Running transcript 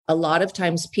a lot of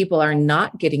times people are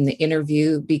not getting the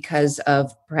interview because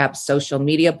of perhaps social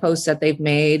media posts that they've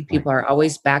made. People are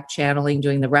always back channeling,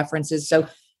 doing the references. So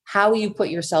how you put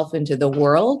yourself into the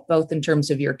world, both in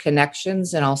terms of your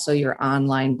connections and also your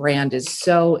online brand, is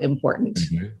so important.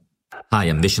 Mm-hmm. Hi,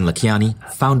 I'm Vishen Lakhiani,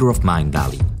 founder of Mind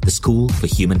Valley, the School for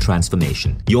Human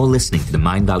Transformation. You're listening to the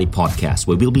Mind Valley podcast,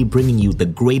 where we'll be bringing you the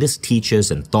greatest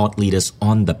teachers and thought leaders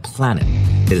on the planet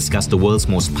to discuss the world's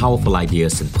most powerful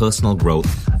ideas in personal growth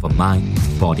for mind,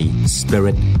 body,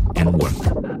 spirit, and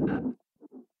work.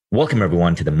 Welcome,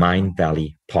 everyone, to the Mind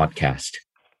Valley podcast.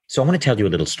 So I want to tell you a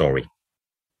little story.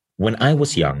 When I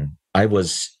was young, I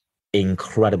was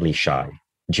incredibly shy.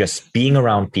 Just being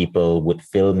around people would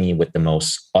fill me with the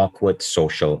most awkward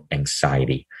social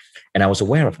anxiety. And I was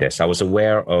aware of this. I was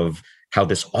aware of how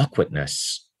this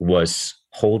awkwardness was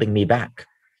holding me back.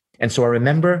 And so I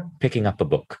remember picking up a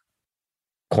book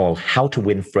called How to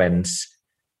Win Friends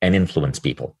and Influence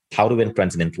People. How to Win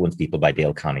Friends and Influence People by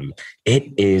Dale Carnegie.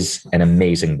 It is an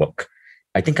amazing book.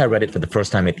 I think I read it for the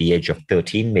first time at the age of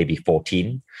 13, maybe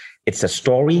 14. It's a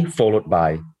story followed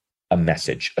by a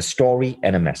message, a story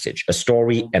and a message, a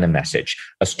story and a message,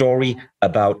 a story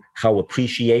about how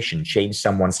appreciation changed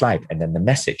someone's life. And then the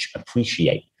message,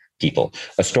 appreciate people,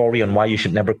 a story on why you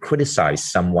should never criticize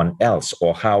someone else,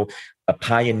 or how a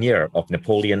pioneer of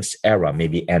Napoleon's era,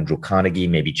 maybe Andrew Carnegie,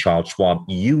 maybe Charles Schwab,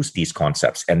 used these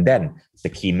concepts. And then the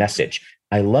key message.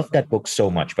 I loved that book so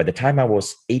much. By the time I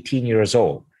was 18 years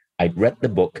old, I'd read the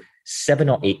book 7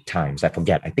 or 8 times. I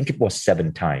forget. I think it was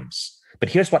 7 times. But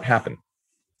here's what happened.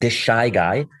 This shy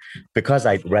guy, because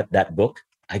I read that book,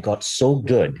 I got so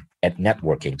good at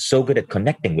networking, so good at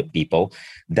connecting with people,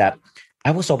 that I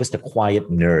was always the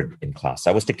quiet nerd in class.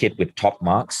 I was the kid with top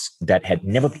marks that had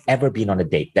never, ever been on a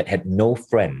date, that had no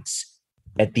friends.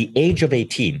 At the age of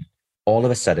 18, all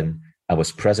of a sudden, I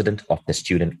was president of the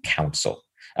student council.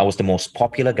 I was the most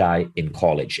popular guy in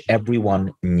college.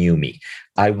 Everyone knew me.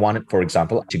 I wanted, for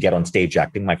example, to get on stage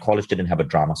acting. My college didn't have a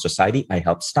drama society. I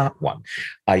helped start one.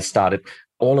 I started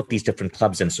all of these different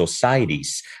clubs and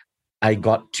societies. I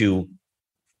got to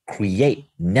create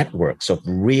networks of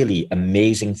really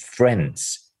amazing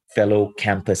friends, fellow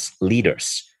campus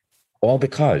leaders, all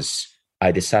because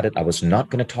I decided I was not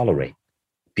going to tolerate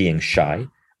being shy.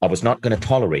 I was not going to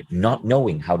tolerate not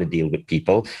knowing how to deal with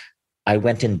people. I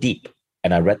went in deep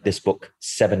and I read this book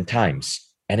 7 times,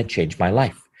 and it changed my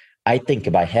life. I think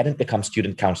if I hadn't become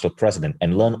student council president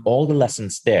and learned all the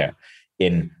lessons there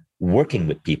in working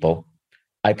with people,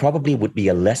 I probably would be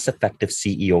a less effective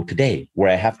CEO today,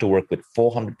 where I have to work with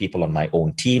 400 people on my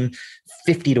own team,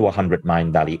 50 to 100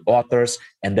 Mind Valley authors,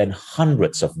 and then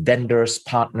hundreds of vendors,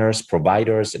 partners,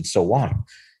 providers, and so on.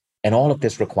 And all of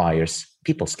this requires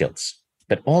people skills.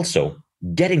 But also,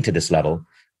 getting to this level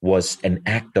was an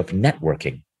act of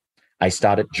networking. I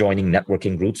started joining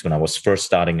networking groups when I was first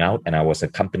starting out, and I was a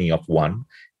company of one.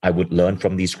 I would learn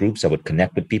from these groups. I would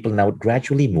connect with people, and I would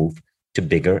gradually move to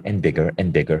bigger and bigger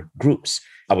and bigger groups.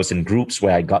 I was in groups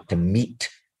where I got to meet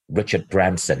Richard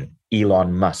Branson,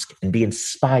 Elon Musk, and be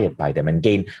inspired by them and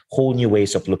gain whole new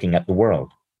ways of looking at the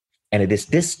world. And it is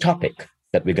this topic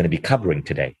that we're going to be covering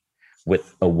today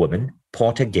with a woman,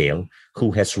 Porter Gale,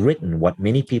 who has written what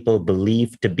many people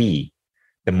believe to be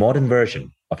the modern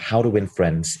version of How to Win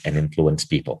Friends and Influence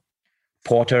People.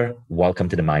 Porter, welcome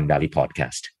to the Mind Valley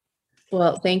podcast.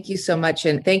 Well, thank you so much.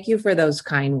 And thank you for those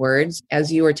kind words.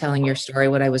 As you were telling your story,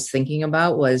 what I was thinking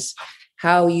about was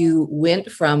how you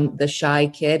went from the shy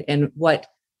kid and what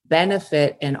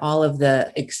benefit and all of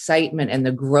the excitement and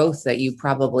the growth that you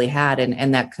probably had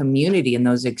and that community and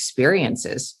those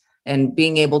experiences, and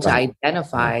being able to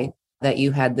identify that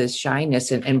you had this shyness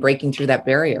and breaking through that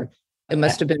barrier. It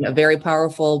must have been a very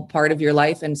powerful part of your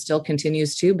life and still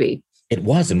continues to be. It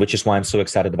was, and which is why I'm so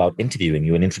excited about interviewing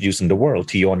you and introducing the world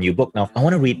to your new book. Now, I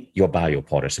want to read your bio,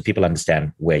 Porter, so people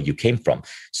understand where you came from.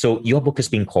 So your book has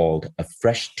been called A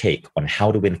Fresh Take on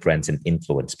How to Win Friends and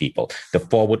Influence People. The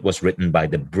foreword was written by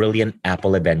the brilliant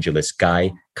Apple evangelist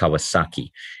Guy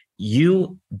Kawasaki.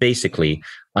 You basically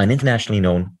are an internationally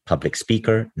known public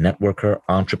speaker, networker,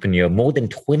 entrepreneur, more than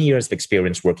 20 years of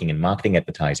experience working in marketing,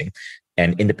 advertising,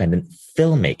 and independent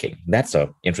filmmaking. That's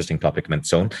an interesting topic of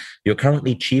its own. You're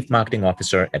currently Chief Marketing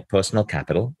Officer at Personal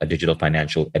Capital, a digital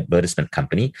financial advertisement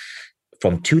company.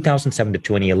 From 2007 to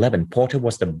 2011, Porter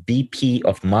was the VP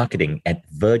of Marketing at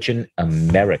Virgin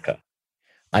America.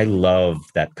 I love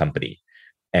that company.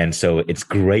 And so it's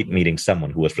great meeting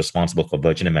someone who was responsible for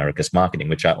Virgin America's marketing,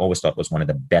 which I always thought was one of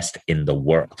the best in the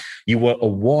world. You were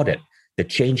awarded the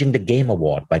Changing the Game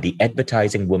Award by the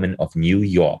Advertising Women of New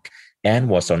York. and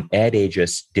was on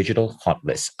AdAge's digital hot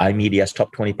list, iMedia's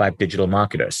top 25 digital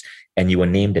marketers, and you were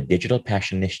named a digital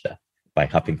passionista by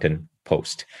Huffington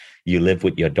Post. You live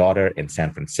with your daughter in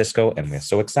San Francisco, and we're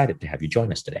so excited to have you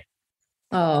join us today.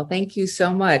 Oh, thank you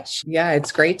so much. Yeah,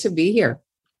 it's great to be here.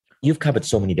 You've covered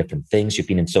so many different things. You've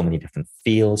been in so many different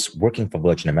fields. Working for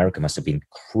Virgin America must have been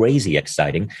crazy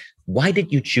exciting. Why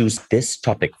did you choose this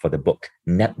topic for the book,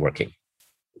 networking?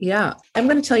 Yeah, I'm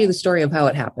going to tell you the story of how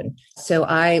it happened. So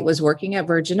I was working at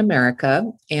Virgin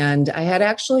America, and I had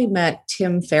actually met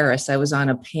Tim Ferriss. I was on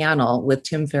a panel with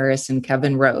Tim Ferriss and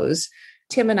Kevin Rose.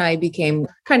 Tim and I became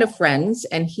kind of friends,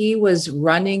 and he was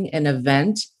running an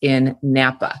event in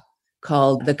Napa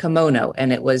called the Kimono.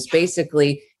 And it was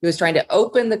basically, he was trying to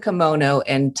open the kimono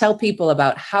and tell people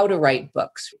about how to write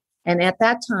books. And at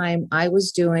that time, I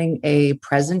was doing a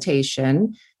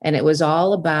presentation, and it was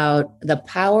all about the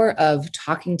power of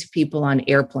talking to people on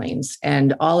airplanes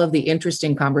and all of the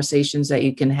interesting conversations that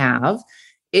you can have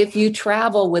if you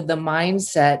travel with the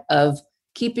mindset of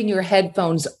keeping your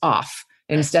headphones off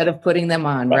instead of putting them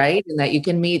on, right? And that you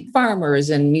can meet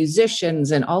farmers and musicians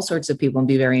and all sorts of people and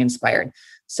be very inspired.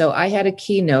 So I had a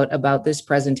keynote about this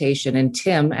presentation, and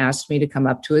Tim asked me to come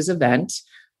up to his event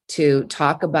to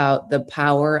talk about the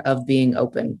power of being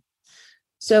open.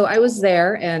 So I was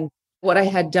there, and what I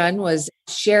had done was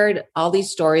shared all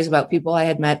these stories about people I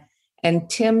had met. And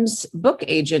Tim's book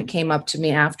agent came up to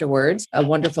me afterwards, a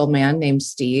wonderful man named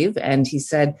Steve. And he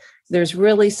said, there's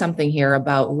really something here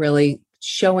about really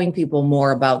showing people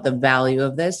more about the value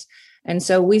of this. And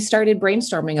so we started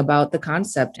brainstorming about the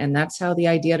concept. And that's how the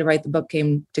idea to write the book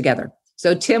came together.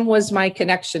 So Tim was my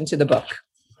connection to the book.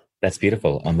 That's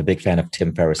beautiful. I'm a big fan of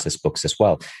Tim Ferriss's books as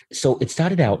well. So it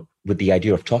started out with the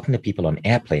idea of talking to people on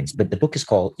airplanes, but the book is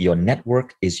called Your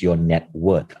Network is Your Net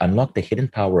Worth. Unlock the hidden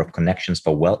power of connections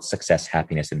for wealth, success,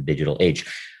 happiness in the digital age.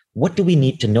 What do we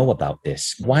need to know about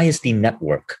this? Why is the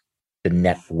network the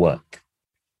net worth?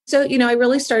 So, I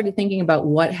really started thinking about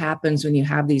what happens when you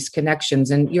have these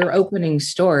connections, and your opening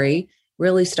story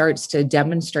really starts to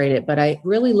demonstrate it. But I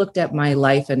really looked at my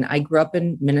life, and I grew up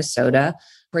in Minnesota,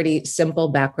 pretty simple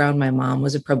background. My mom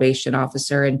was a probation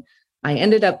officer, and I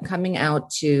ended up coming out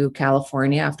to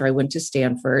California after I went to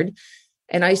Stanford.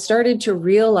 And I started to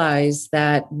realize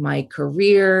that my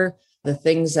career, the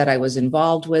things that I was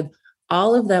involved with,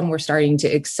 all of them were starting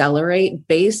to accelerate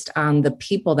based on the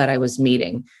people that I was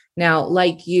meeting. Now,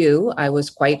 like you, I was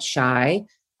quite shy.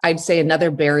 I'd say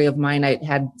another barrier of mine, I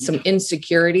had some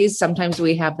insecurities. Sometimes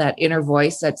we have that inner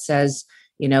voice that says,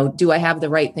 do I have the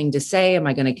right thing to say? Am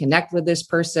I going to connect with this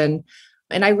person?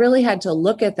 And I really had to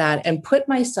look at that and put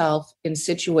myself in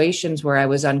situations where I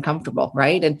was uncomfortable,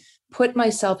 right? And put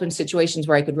myself in situations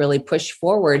where I could really push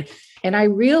forward. And I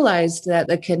realized that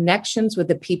the connections with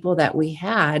the people that we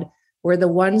had were the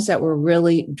ones that were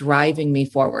really driving me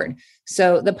forward.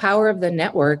 So the power of the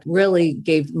network really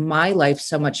gave my life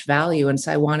so much value. And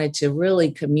so I wanted to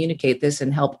really communicate this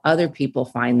and help other people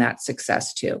find that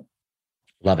success too.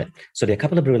 Love it. So there are a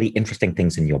couple of really interesting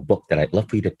things in your book that I'd love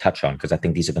for you to touch on, because I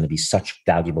think these are going to be such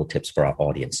valuable tips for our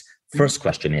audience. First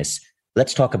question is,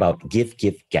 let's talk about give,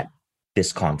 get,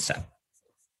 this concept.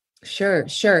 Sure.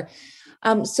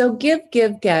 So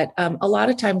give, get. A lot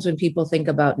of times when people think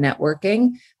about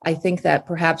networking, I think that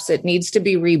perhaps it needs to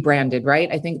be rebranded, right?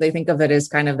 I think they think of it as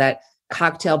kind of that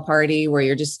cocktail party where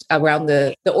you're just around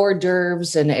the hors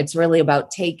d'oeuvres and it's really about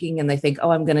taking, and they think,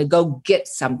 oh, I'm going to go get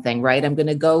something, right? I'm going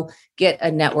to go get a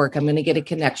network. I'm going to get a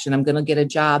connection. I'm going to get a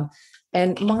job.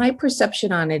 And my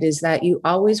perception on it is that you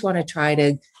always want to try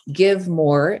to give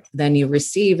more than you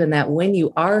receive. And that when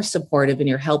you are supportive and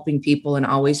you're helping people and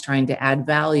always trying to add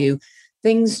value,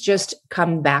 things just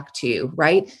come back to you,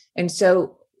 right? And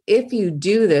so if you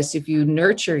do this, if you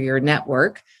nurture your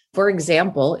network, for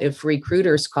example, if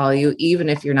recruiters call you, even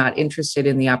if you're not interested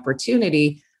in the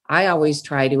opportunity, I always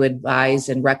try to advise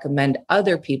and recommend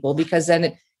other people, because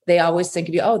then they always think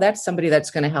of you, oh, that's somebody that's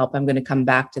going to help. I'm going to come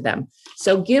back to them.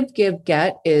 So give,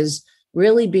 get is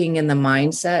really being in the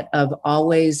mindset of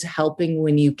always helping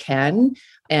when you can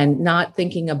and not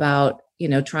thinking about,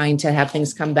 trying to have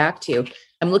things come back to you.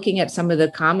 I'm looking at some of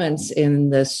the comments in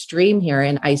the stream here,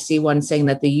 and I see one saying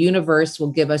that the universe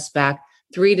will give us back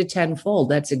 3 to 10-fold.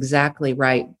 That's exactly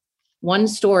right. One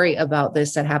story about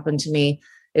this that happened to me,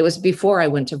 it was before I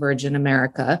went to Virgin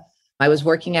America. I was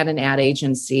working at an ad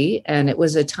agency, and it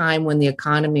was a time when the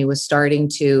economy was starting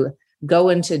to go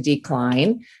into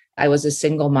decline. I was a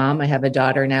single mom. I have a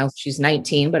daughter now. She's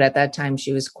 19, but at that time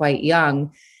she was quite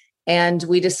young. And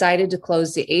we decided to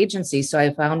close the agency. So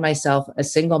I found myself a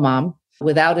single mom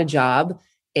without a job.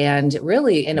 and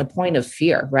really in a point of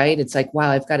fear, right? It's like,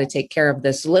 wow, I've got to take care of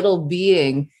this little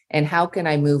being. And how can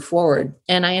I move forward?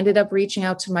 And I ended up reaching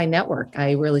out to my network.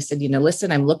 I really said,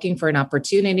 listen, I'm looking for an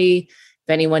opportunity. If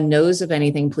anyone knows of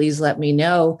anything, please let me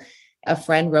know. A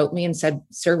friend wrote me and said,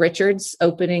 Sir Richard's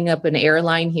opening up an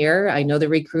airline here. I know the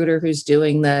recruiter who's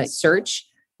doing the search.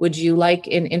 Would you like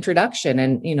an introduction?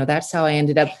 And, that's how I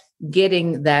ended up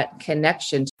getting that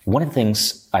connection. One of the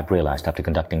things I've realized after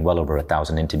conducting well over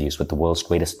 1,000 interviews with the world's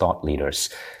greatest thought leaders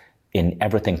in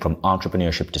everything from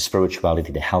entrepreneurship to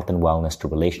spirituality to health and wellness to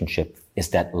relationship is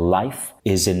that life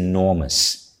is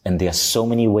enormous. And there are so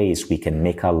many ways we can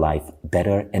make our life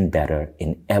better and better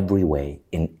in every way,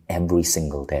 in every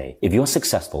single day. If you're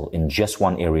successful in just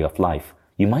one area of life,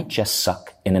 you might just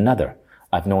suck in another.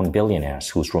 I've known billionaires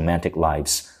whose romantic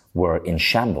lives were in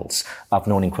shambles. I've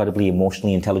known incredibly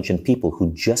emotionally intelligent people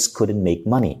who just couldn't make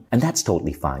money. And that's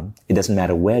totally fine. It doesn't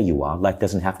matter where you are. Life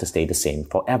doesn't have to stay the same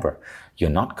forever. You're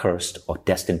not cursed or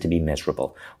destined to be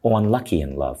miserable or unlucky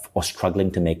in love or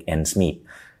struggling to make ends meet.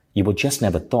 You were just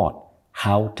never taught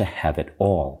how to have it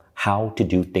all, how to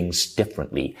do things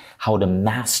differently, how to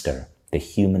master the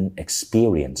human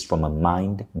experience from a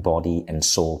mind, body, and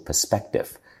soul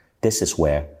perspective. This is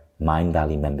where Mind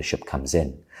Valley membership comes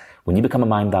in. When you become a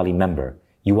Mind Valley member,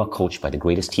 you are coached by the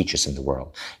greatest teachers in the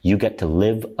world. You get to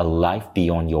live a life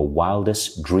beyond your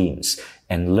wildest dreams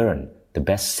and learn the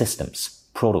best systems,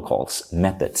 protocols,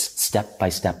 methods, step by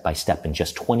step in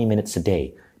just 20 minutes a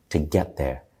day to get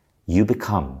there. You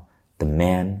become the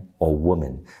man or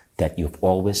woman that you've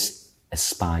always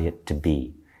aspired to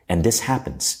be. And this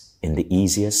happens in the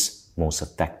easiest, most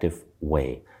effective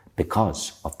way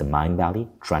because of the Mind Valley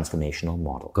transformational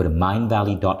model. Go to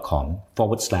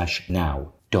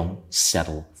mindvalley.com/now. Don't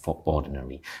settle for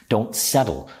ordinary. Don't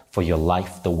settle for your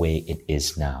life the way it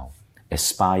is now.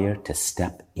 Aspire to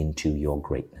step into your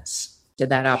greatness. To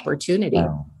that opportunity.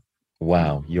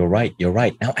 Wow. You're right.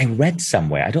 Now, I read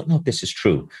somewhere, I don't know if this is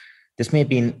true. This may have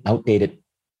been outdated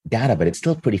data, but it's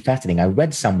still pretty fascinating. I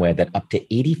read somewhere that up to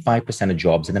 85% of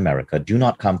jobs in America do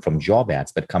not come from job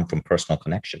ads, but come from personal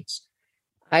connections.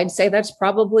 I'd say that's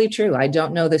probably true. I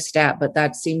don't know the stat, but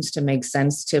that seems to make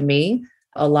sense to me.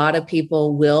 A lot of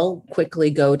people will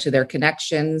quickly go to their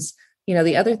connections.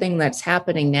 The other thing that's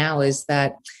happening now is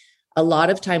that a lot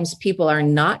of times people are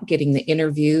not getting the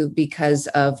interview because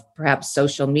of perhaps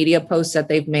social media posts that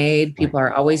they've made. People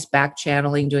are always back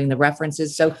channeling, doing the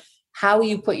references. So how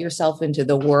you put yourself into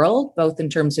the world, both in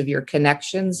terms of your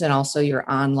connections and also your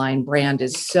online brand,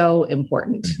 is so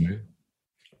important. Mm-hmm.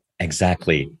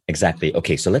 Exactly.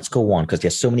 Okay, so let's go on because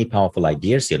there's so many powerful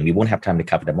ideas here and we won't have time to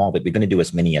cover them all, but we're going to do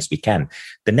as many as we can.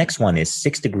 The next one is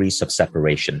 6 degrees of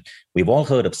separation. We've all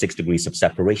heard of 6 degrees of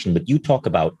separation, but you talk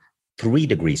about 3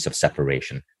 degrees of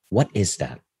separation. What is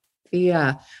that?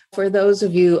 Yeah. For those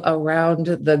of you around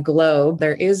the globe,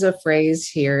 there is a phrase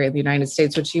here in the United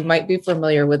States, which you might be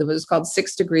familiar with. It was called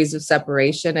 6 degrees of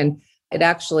separation. And it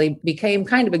actually became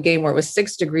kind of a game where it was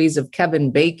 6 degrees of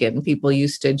Kevin Bacon. People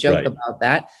used to joke about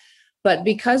that. But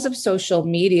because of social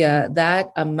media,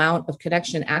 that amount of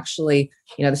connection actually,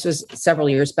 this was several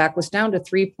years back, was down to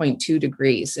 3.2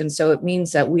 degrees. And so it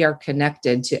means that we are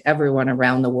connected to everyone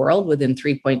around the world within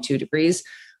 3.2 degrees.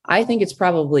 I think it's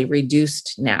probably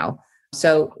reduced now.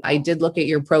 So I did look at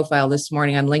your profile this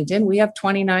morning on LinkedIn. We have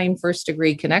 29 first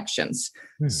degree connections.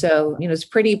 So, it's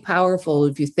pretty powerful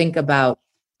if you think about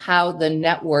how the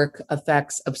network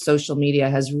effects of social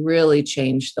media has really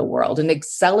changed the world and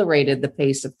accelerated the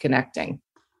pace of connecting.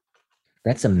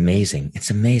 That's amazing.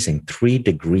 It's amazing. 3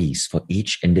 degrees for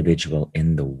each individual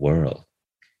in the world.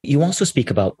 You also speak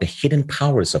about the hidden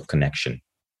powers of connection.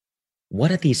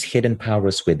 What are these hidden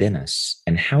powers within us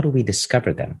and how do we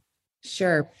discover them?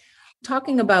 Sure.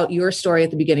 Talking about your story at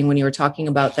the beginning, when you were talking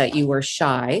about that you were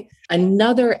shy,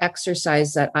 another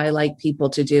exercise that I like people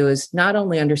to do is not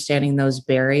only understanding those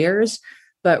barriers,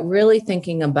 but really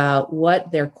thinking about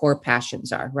what their core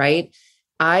passions are, right?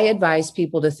 I advise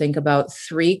people to think about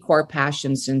 3 core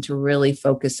passions and to really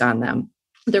focus on them.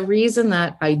 The reason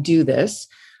that I do this,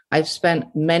 I've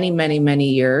spent many, many, many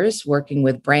years working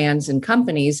with brands and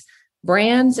companies.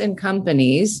 Brands and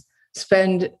companies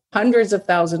spend hundreds of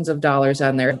thousands of dollars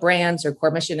on their brands or core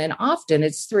mission, and often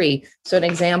it's 3. So an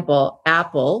example,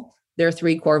 Apple, their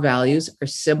 3 core values are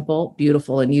simple,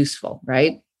 beautiful, and useful,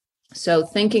 right? So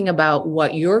thinking about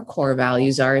what your core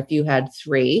values are, if you had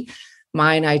 3,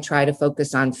 mine, I try to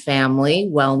focus on family,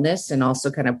 wellness, and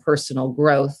also kind of personal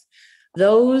growth.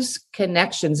 Those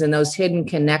connections and those hidden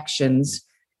connections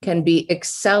can be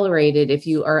accelerated if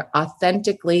you are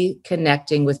authentically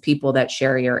connecting with people that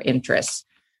share your interests.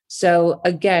 So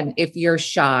again, if you're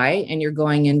shy and you're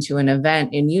going into an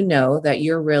event and you know that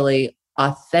you're really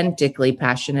authentically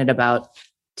passionate about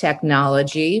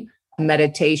technology,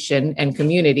 meditation, and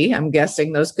community, I'm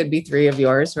guessing those could be three of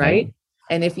yours, right?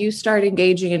 And if you start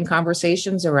engaging in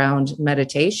conversations around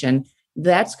meditation,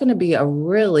 that's going to be a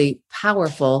really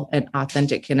powerful and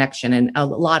authentic connection, and a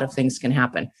lot of things can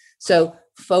happen. So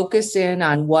focus in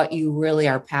on what you really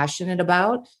are passionate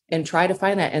about and try to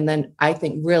find that. And then I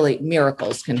think really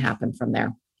miracles can happen from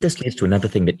there. This leads to another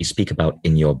thing that you speak about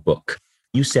in your book.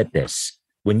 You said this: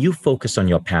 when you focus on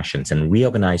your passions and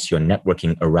reorganize your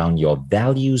networking around your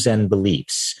values and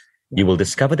beliefs, you will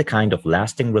discover the kind of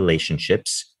lasting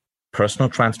relationships, personal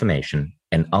transformation,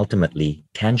 and ultimately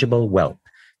tangible wealth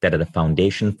that are the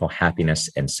foundation for happiness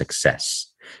and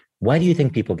success. Why do you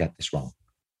think people get this wrong?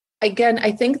 Again,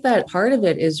 I think that part of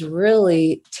it is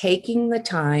really taking the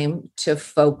time to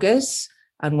focus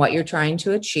on what you're trying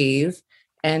to achieve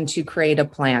and to create a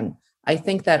plan. I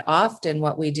think that often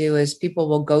what we do is people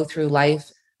will go through life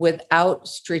without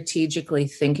strategically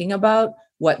thinking about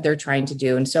what they're trying to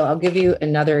do. And so I'll give you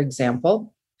another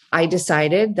example. I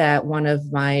decided that one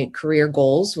of my career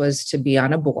goals was to be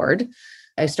on a board.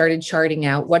 I started charting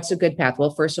out what's a good path.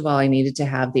 Well, first of all, I needed to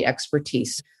have the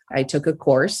expertise. I took a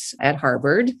course at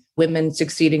Harvard, Women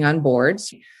Succeeding on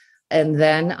Boards. And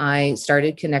then I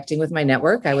started connecting with my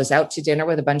network. I was out to dinner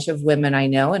with a bunch of women I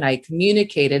know, and I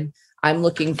communicated, I'm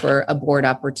looking for a board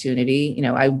opportunity.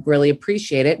 I really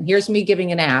appreciate it. And here's me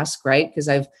giving an ask, right? Because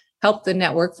I've helped the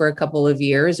network for a couple of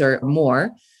years or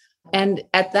more. And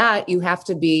at that, you have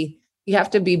to be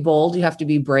bold. You have to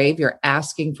be brave. You're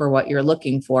asking for what you're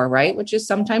looking for, right? Which is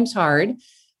sometimes hard.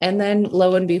 And then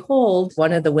lo and behold,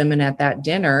 one of the women at that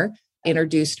dinner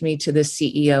introduced me to the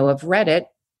CEO of Reddit.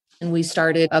 And we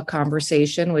started a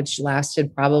conversation, which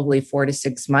lasted probably 4 to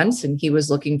 6 months. And he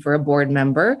was looking for a board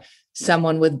member,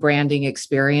 someone with branding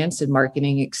experience and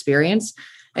marketing experience.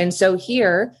 And so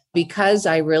here, because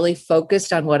I really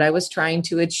focused on what I was trying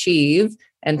to achieve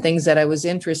and things that I was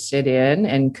interested in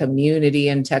and community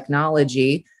and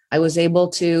technology, I was able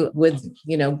to, with,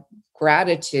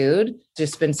 gratitude,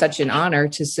 just been such an honor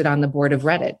to sit on the board of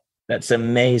Reddit. That's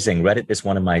amazing. Reddit is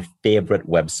one of my favorite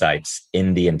websites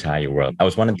in the entire world. I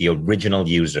was one of the original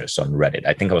users on Reddit.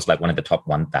 I think I was like one of the top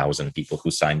 1,000 people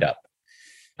who signed up.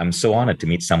 I'm so honored to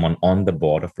meet someone on the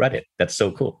board of Reddit. That's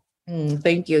so cool.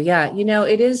 Thank you. Yeah.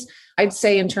 It is, I'd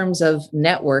say in terms of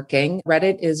networking,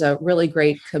 Reddit is a really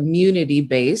great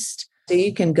community-based. So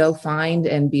you can go find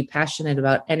and be passionate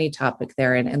about any topic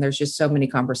there. And there's just so many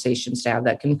conversations to have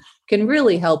that can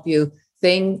really help you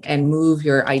think and move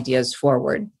your ideas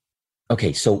forward.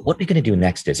 Okay, so what we're going to do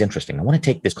next is interesting. I want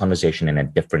to take this conversation in a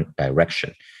different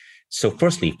direction. So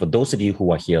firstly, for those of you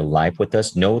who are here live with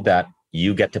us, know that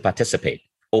you get to participate.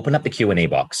 Open up the Q&A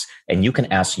box and you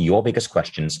can ask your biggest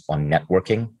questions on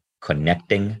networking,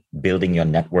 connecting, building your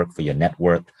network for your net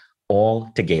worth, all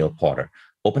to Gale Porter.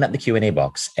 Open up the Q&A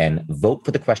box and vote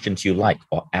for the questions you like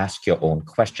or ask your own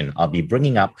question. I'll be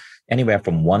bringing up anywhere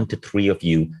from 1 to 3 of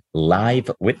you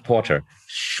live with Porter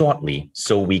shortly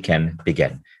so we can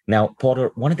begin. Now,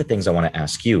 Porter, one of the things I want to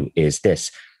ask you is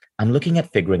this. I'm looking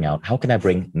at figuring out how can I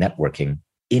bring networking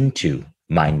into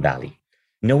Mindvalley?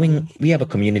 Knowing we have a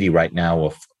community right now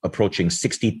of approaching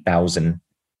 60,000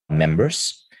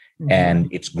 members, and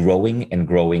it's growing and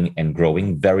growing and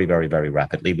growing very, very, very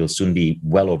rapidly. We'll soon be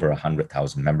well over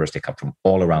 100,000 members. They come from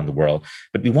all around the world.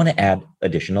 But we want to add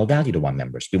additional value to our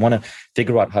members. We want to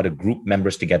figure out how to group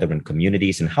members together in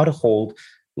communities and how to hold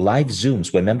live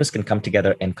Zooms where members can come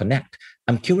together and connect.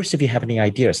 I'm curious if you have any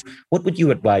ideas. What would you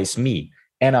advise me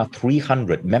and our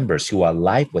 300 members who are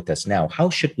live with us now? How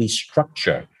should we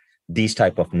structure these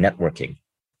type of networking?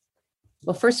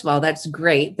 Well, first of all, that's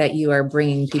great that you are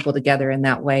bringing people together in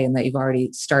that way and that you've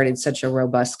already started such a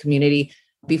robust community.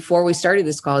 Before we started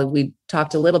this call, we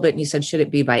talked a little bit and you said, should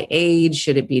it be by age?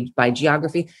 Should it be by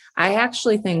geography? I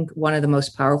actually think one of the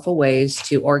most powerful ways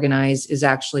to organize is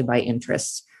actually by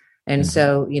interests. And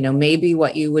so, maybe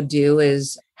what you would do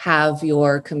is have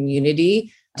your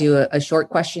community do a short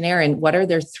questionnaire and what are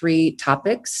their 3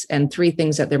 topics and 3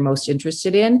 things that they're most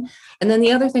interested in. And then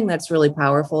the other thing that's really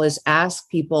powerful is ask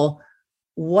people,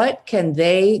 what can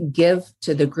they give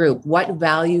to the group? What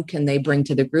value can they bring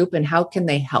to the group and how can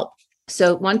they help?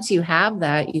 So once you have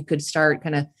that, you could start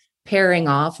kind of pairing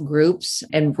off groups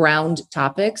and round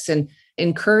topics and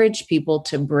encourage people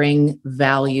to bring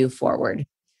value forward.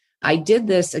 I did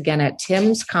this again at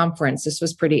Tim's conference. This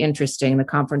was pretty interesting, the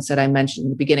conference that I mentioned in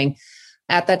the beginning.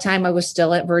 At that time, I was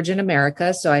still at Virgin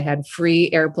America, so I had free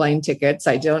airplane tickets.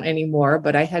 I don't anymore,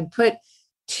 but I had put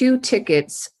 2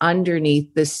 tickets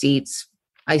underneath the seats.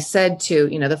 I said to,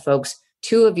 the folks,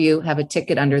 two of you have a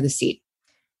ticket under the seat.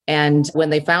 And when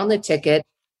they found the ticket,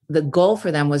 the goal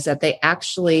for them was that they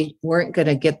actually weren't going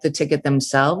to get the ticket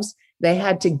themselves. They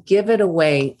had to give it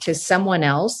away to someone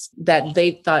else that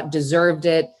they thought deserved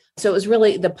it. So it was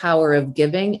really the power of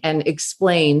giving and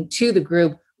explain to the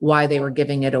group why they were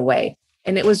giving it away.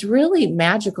 And it was really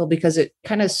magical because it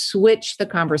kind of switched the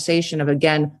conversation of,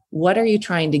 again, what are you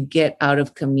trying to get out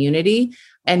of community?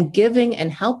 And giving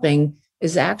and helping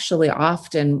is actually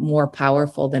often more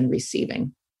powerful than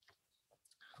receiving.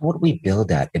 How would we build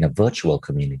that in a virtual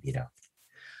community though?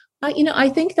 I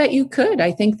think that you could.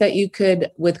 I think that you could,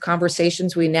 with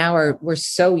conversations we're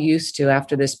so used to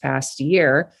after this past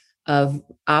year of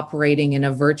operating in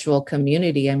a virtual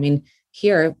community. I mean,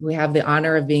 here we have the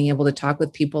honor of being able to talk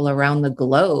with people around the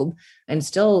globe and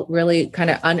still really kind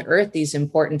of unearth these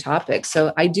important topics.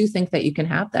 So I do think that you can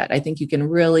have that. I think you can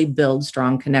really build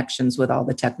strong connections with all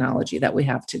the technology that we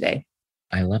have today.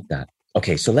 I love that.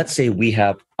 Okay, so let's say we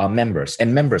have our members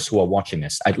and members who are watching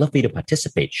us. I'd love for you to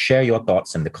participate. Share your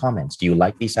thoughts in the comments. Do you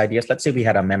like these ideas? Let's say we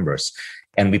had our members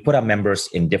and we put our members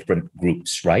in different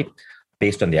groups, right?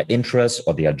 Based on their interests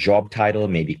or their job title,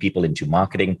 maybe people into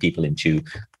marketing, people into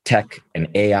tech and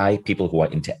AI, people who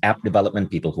are into app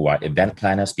development, people who are event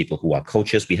planners, people who are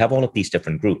coaches. We have all of these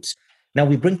different groups. Now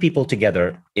we bring people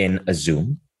together in a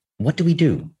Zoom. What do we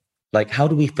do? Like, how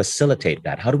do we facilitate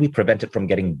that? How do we prevent it from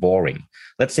getting boring?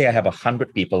 Let's say I have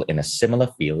 100 people in a similar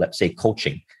field, let's say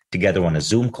coaching, together on a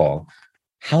Zoom call.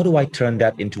 How do I turn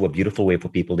that into a beautiful way for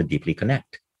people to deeply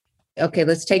connect? Okay,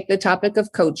 let's take the topic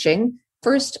of coaching.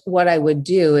 First, what I would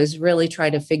do is really try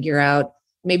to figure out,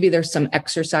 maybe there's some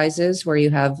exercises where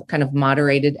you have kind of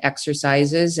moderated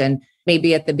exercises. And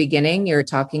maybe at the beginning, you're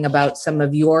talking about some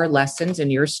of your lessons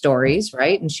and your stories,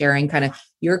 right? And sharing kind of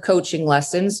your coaching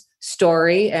lessons,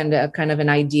 story, and a kind of an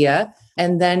idea.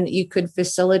 And then you could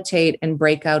facilitate and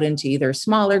break out into either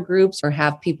smaller groups or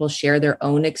have people share their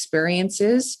own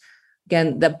experiences.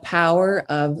 Again, the power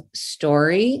of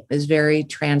story is very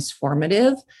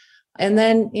transformative. And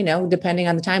then, depending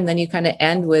on the time, then you kind of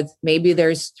end with maybe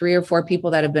there's 3 or 4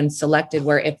 people that have been selected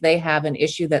where if they have an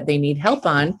issue that they need help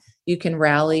on, you can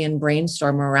rally and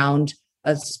brainstorm around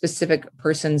a specific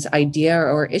person's idea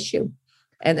or issue.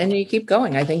 And then you keep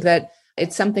going. I think that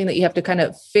it's something that you have to kind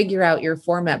of figure out your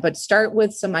format, but start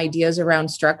with some ideas around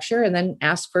structure and then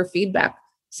ask for feedback.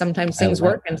 Sometimes things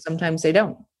work and sometimes they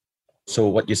don't. So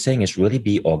what you're saying is really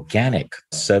be organic,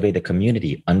 survey the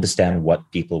community, understand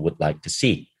what people would like to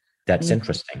see. That's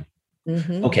interesting.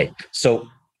 Mm-hmm. Okay, so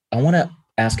I want to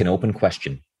ask an open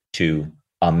question to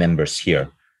our members here.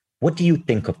 What do you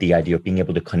think of the idea of being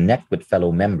able to connect with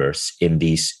fellow members in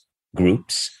these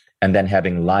groups and then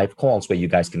having live calls where you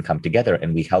guys can come together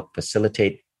and we help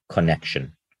facilitate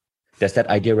connection? Does that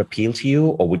idea appeal to you,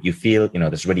 or would you feel,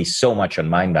 there's already so much on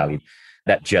Mindvalley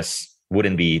that just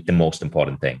wouldn't be the most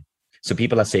important thing? So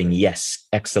people are saying, yes,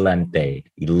 excellent day.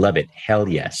 We love it. Hell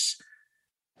yes.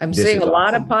 I'm seeing a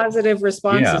lot of positive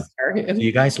responses there. So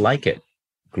you guys like it.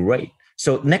 Great.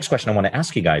 So next question I want to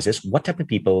ask you guys is, what type of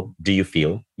people do you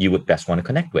feel you would best want to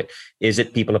connect with? Is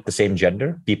it people of the same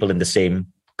gender, people in the same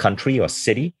country or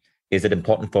city? Is it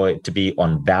important for it to be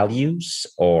on values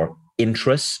or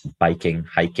interests, biking,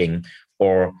 hiking,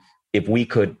 or if we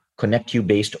could connect you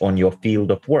based on your field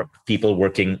of work, people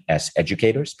working as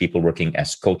educators, people working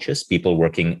as coaches, people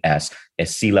working as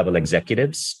C-level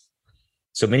executives?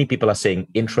 So many people are saying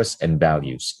interests and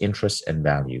values.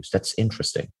 That's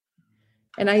interesting.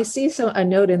 And I see a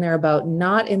note in there about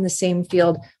not in the same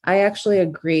field. I actually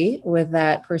agree with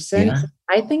that person. Yeah.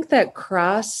 I think that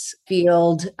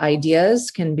cross-field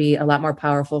ideas can be a lot more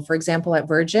powerful. For example, at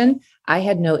Virgin, I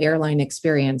had no airline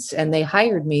experience and they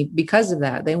hired me because of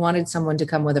that. They wanted someone to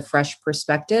come with a fresh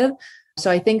perspective. So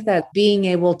I think that being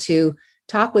able to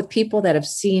talk with people that have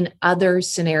seen other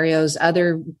scenarios,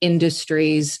 other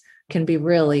industries, can be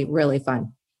really, really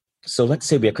fun. So let's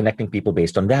say we are connecting people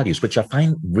based on values, which I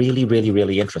find really, really,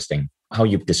 really interesting how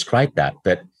you've described that.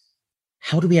 But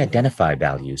how do we identify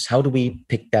values? How do we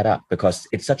pick that up? Because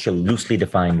it's such a loosely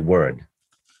defined word.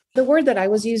 The word that I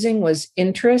was using was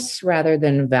interests rather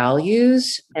than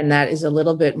values. And that is a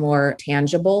little bit more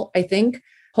tangible, I think.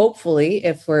 Hopefully,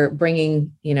 if we're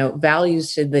bringing,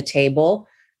 values to the table,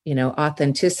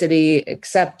 authenticity,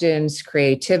 acceptance,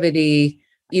 creativity,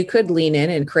 you could lean in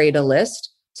and create a list.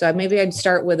 So maybe I'd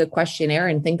start with a questionnaire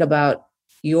and think about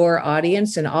your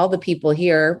audience and all the people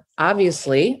here.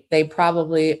 Obviously, they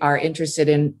probably are interested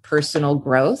in personal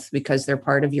growth because they're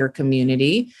part of your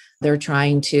community. They're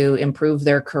trying to improve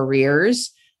their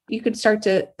careers. You could start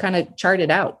to kind of chart it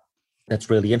out. That's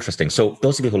really interesting. So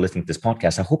those of you who are listening to this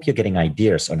podcast, I hope you're getting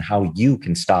ideas on how you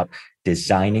can start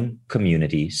designing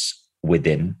communities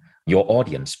within your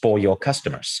audience for your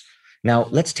customers. Now,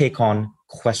 let's take on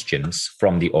questions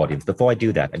from the audience. Before I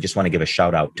do that, I just want to give a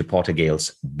shout out to Porter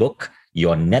Gale's book,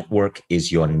 Your Network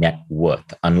is Your Net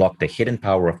Worth. Unlock the hidden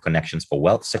power of connections for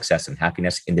wealth, success, and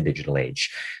happiness in the digital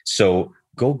age. So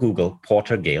go Google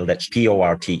Porter Gale, that's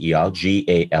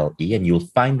PorterGale, and you'll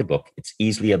find the book. It's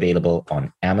easily available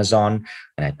on Amazon,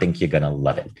 and I think you're going to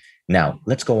love it. Now,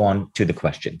 let's go on to the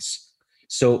questions.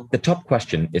 So the top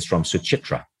question is from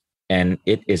Suchitra, and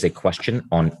it is a question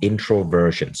on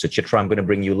introversion. Suchitra, I'm going to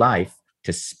bring you live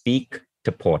to speak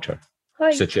to Porter.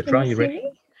 Hi, Suchitra, can are you see ready?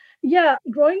 me? Yeah,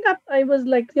 growing up, I was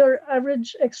like your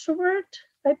average extrovert,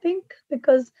 I think,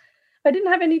 because I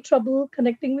didn't have any trouble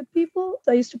connecting with people.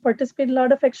 I used to participate in a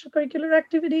lot of extracurricular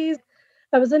activities.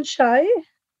 I wasn't shy.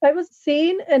 I was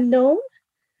seen and known.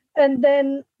 And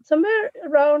then somewhere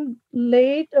around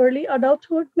early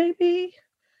adulthood, maybe,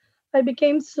 I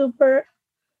became super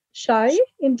shy,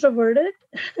 introverted.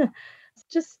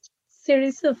 Just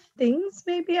series of things,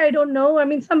 maybe. I don't know. I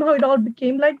mean, somehow it all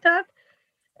became like that.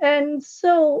 And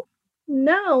so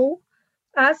now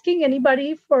asking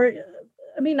anybody for,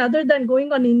 I mean, other than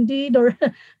going on Indeed or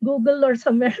Google or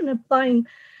somewhere and applying,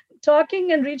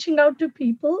 talking and reaching out to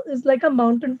people is like a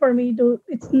mountain for me.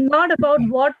 It's not about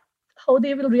how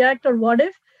they will react or what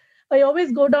if. I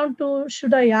always go down to,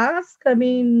 should I ask? I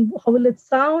mean, how will it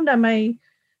sound? Am I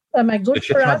good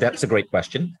for Suchitra, asking? that's a great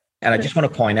question. And I just want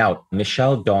to point out,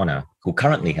 Michelle Donner, who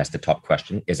currently has the top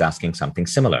question, is asking something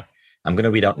similar. I'm going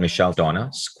to read out Michelle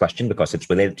Donner's question because it's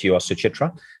related to your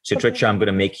Suchitra. Suchitra, okay. I'm going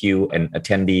to make you an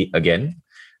attendee again.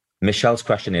 Michelle's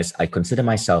question is, I consider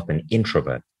myself an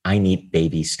introvert. I need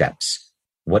baby steps.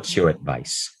 What's your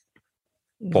advice?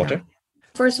 Porter? Yeah.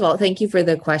 First of all, thank you for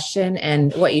the question.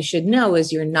 And what you should know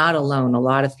is you're not alone. A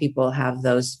lot of people have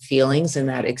those feelings and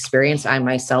that experience. I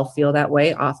myself feel that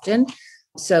way often.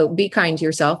 So be kind to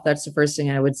yourself. That's the first thing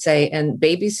I would say. And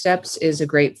baby steps is a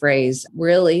great phrase.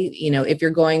 Really, if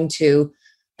you're going to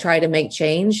try to make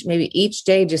change, maybe each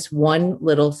day, just one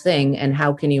little thing. And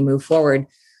how can you move forward?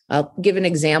 I'll give an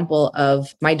example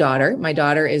of my daughter. My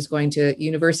daughter is going to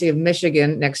University of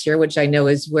Michigan next year, which I know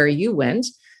is where you went.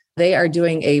 They are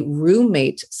doing a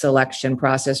roommate selection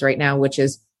process right now, which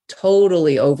is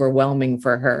totally overwhelming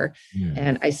for her.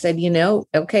 And I said,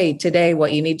 okay, today,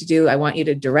 what you need to do, I want you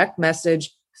to direct message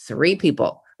 3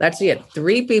 people. That's it,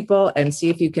 3 people, and see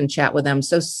if you can chat with them.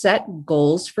 So set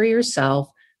goals for yourself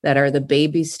that are the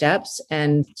baby steps,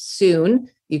 and soon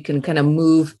you can kind of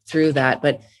move through that.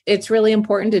 But it's really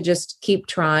important to just keep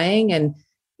trying. And,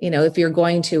 if you're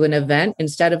going to an event,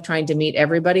 instead of trying to meet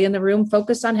everybody in the room,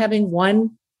 focus on having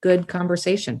one good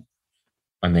conversation.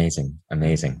 Amazing.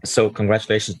 So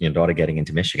congratulations on your daughter getting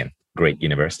into Michigan. Great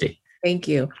university. Thank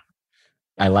you.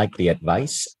 I like the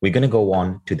advice. We're going to go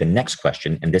on to the next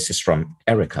question. And this is from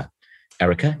Erica.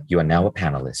 Erica, you are now a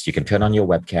panelist. You can turn on your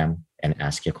webcam and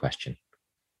ask your question.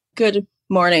 Good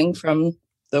morning from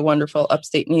the wonderful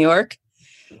upstate New York.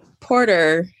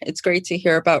 Porter, it's great to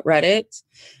hear about Reddit.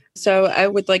 So I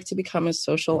would like to become a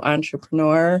social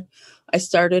entrepreneur. I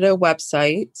started a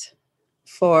website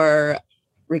for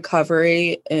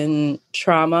recovery in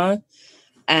trauma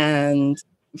and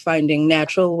finding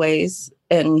natural ways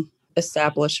in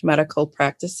established medical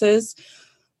practices,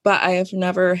 but I have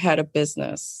never had a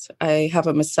business. I have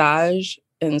a massage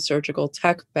and surgical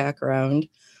tech background,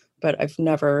 but I've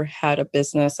never had a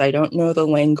business. I don't know the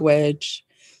language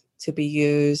to be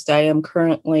used. I am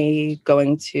currently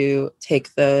going to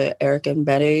take the Eric and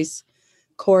Betty's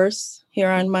course here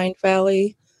on Mind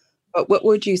Valley. But what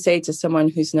would you say to someone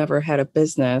who's never had a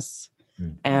business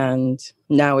and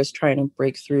now is trying to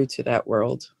break through to that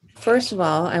world? First of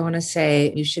all, I want to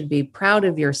say you should be proud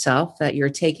of yourself that you're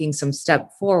taking some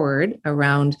step forward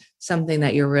around something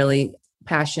that you're really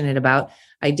passionate about.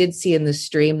 I did see in the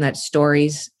stream that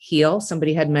stories heal.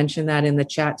 Somebody had mentioned that in the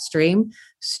chat stream.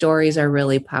 Stories are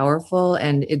really powerful,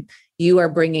 and you are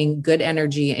bringing good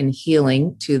energy and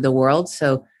healing to the world.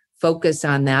 So focus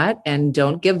on that and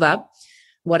don't give up.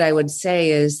 What I would say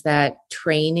is that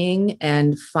training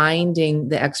and finding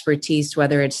the expertise,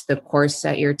 whether it's the course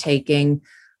that you're taking,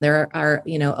 there are,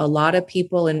 a lot of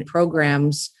people in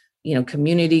programs,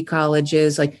 community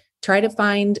colleges, like try to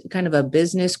find kind of a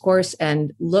business course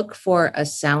and look for a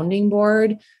sounding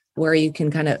board where you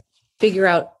can kind of figure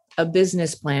out a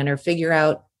business plan or figure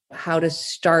out how to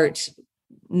start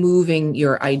moving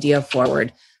your idea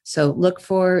forward. So look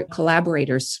for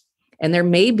collaborators. And there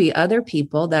may be other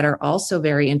people that are also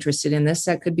very interested in this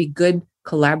that could be good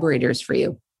collaborators for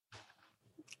you.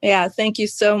 Yeah, thank you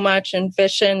so much. And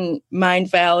Vision Mind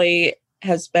Valley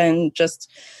has been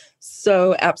just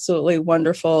so absolutely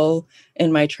wonderful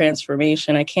in my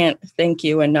transformation. I can't thank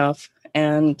you enough.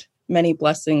 and many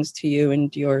blessings to you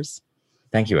and yours.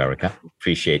 Thank you, Erica.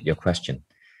 Appreciate your question.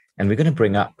 And we're going to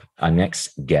bring up our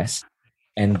next guest.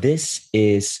 And this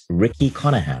is Ricky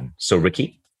Conahan. So, Ricky,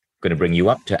 I'm going to bring you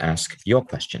up to ask your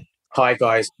question. Hi,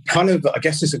 guys. Kind of, I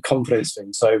guess it's a confidence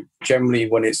thing. So generally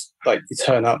when it's like you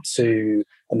turn up to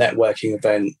a networking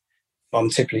event, I'm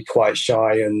typically quite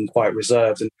shy and quite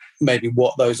reserved. And maybe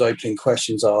what those opening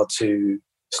questions are to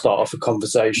start off a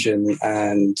conversation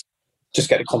and just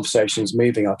get the conversations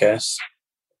moving, I guess.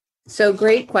 So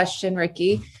great question,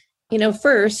 Ricky.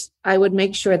 First, I would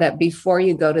make sure that before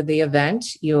you go to the event,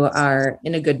 you are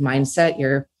in a good mindset.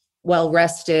 You're well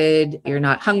rested. You're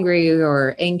not hungry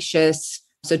or anxious.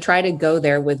 So try to go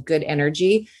there with good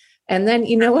energy. And then,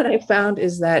 what I found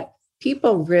is that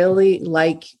people really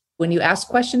like when you ask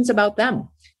questions about them.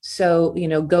 So,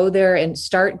 go there and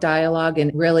start dialogue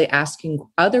and really asking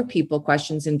other people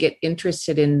questions and get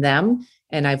interested in them.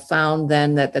 And I've found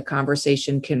then that the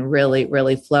conversation can really,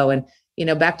 really flow. And,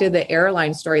 back to the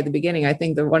airline story at the beginning, I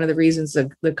think that one of the reasons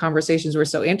the conversations were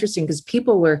so interesting because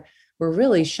people were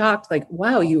really shocked, like,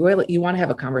 wow, you want to have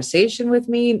a conversation with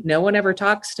me? No one ever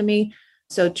talks to me.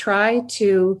 So try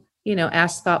to,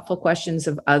 ask thoughtful questions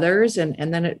of others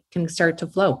and then it can start to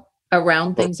flow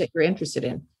around things that you're interested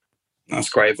in. That's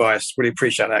great advice. Really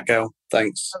appreciate that, Gale.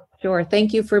 Thanks. Sure.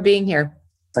 Thank you for being here.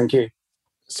 Thank you.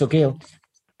 So, Gale,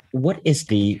 what is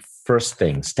the first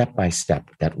thing, step by step,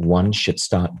 that one should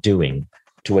start doing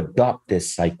to adopt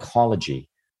this psychology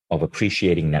of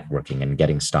appreciating networking and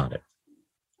getting started?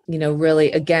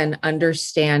 Really, again,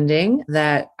 understanding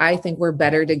that I think we're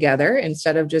better together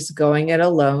instead of just going it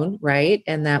alone, right?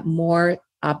 And that more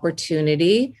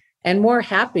opportunity and more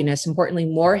happiness, importantly,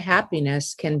 more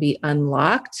happiness can be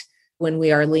unlocked when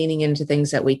we are leaning into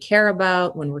things that we care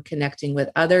about, when we're connecting with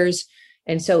others.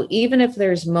 And so even if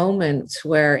there's moments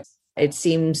where it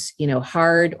seems,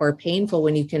 hard or painful,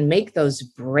 when you can make those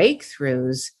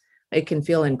breakthroughs, it can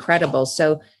feel incredible.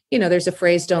 So, there's a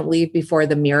phrase, don't leave before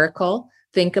the miracle.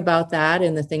 Think about that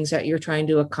and the things that you're trying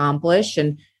to accomplish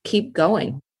and keep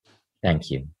going. Thank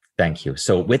you. Thank you.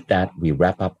 So with that, we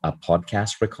wrap up our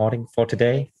podcast recording for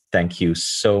today. Thank you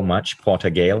so much, Porter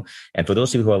Gale. And for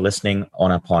those of you who are listening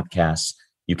on our podcast,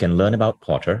 you can learn about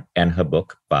Porter and her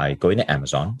book by going to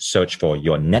Amazon, search for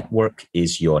Your Network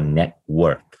is Your Net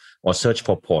Worth, or search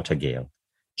for Porter Gale,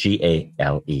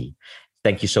 Gale.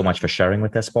 Thank you so much for sharing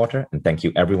with us, Porter. And thank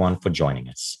you everyone for joining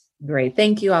us. Great.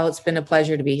 Thank you all. It's been a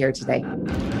pleasure to be here today.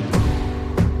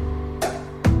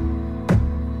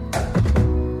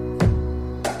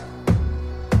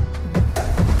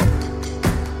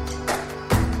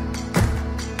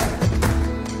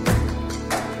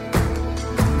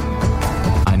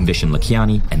 I'm Vishen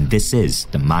Lakhiani, and this is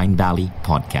the Mind Valley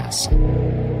Podcast.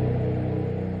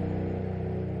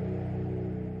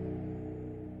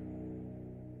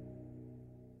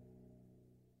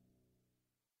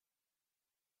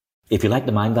 If you like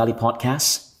the Mind Valley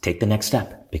Podcast, take the next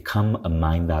step. Become a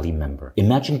Mind Valley member.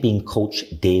 Imagine being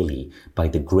coached daily by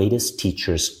the greatest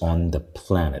teachers on the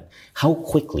planet. How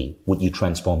quickly would you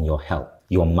transform your health,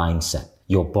 your mindset,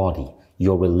 your body,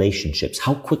 your relationships?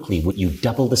 How quickly would you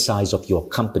double the size of your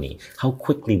company? How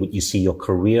quickly would you see your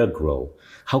career grow?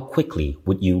 How quickly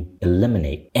would you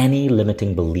eliminate any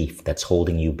limiting belief that's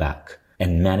holding you back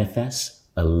and manifest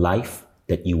a life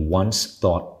that you once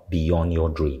thought beyond your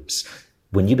dreams?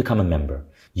 When you become a member,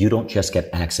 you don't just get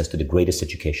access to the greatest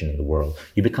education in the world.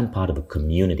 You become part of a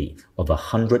community of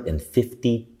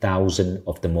 150,000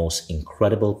 of the most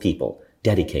incredible people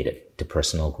dedicated to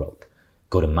personal growth.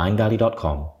 Go to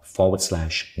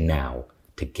mindvalley.com/now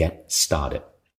to get started.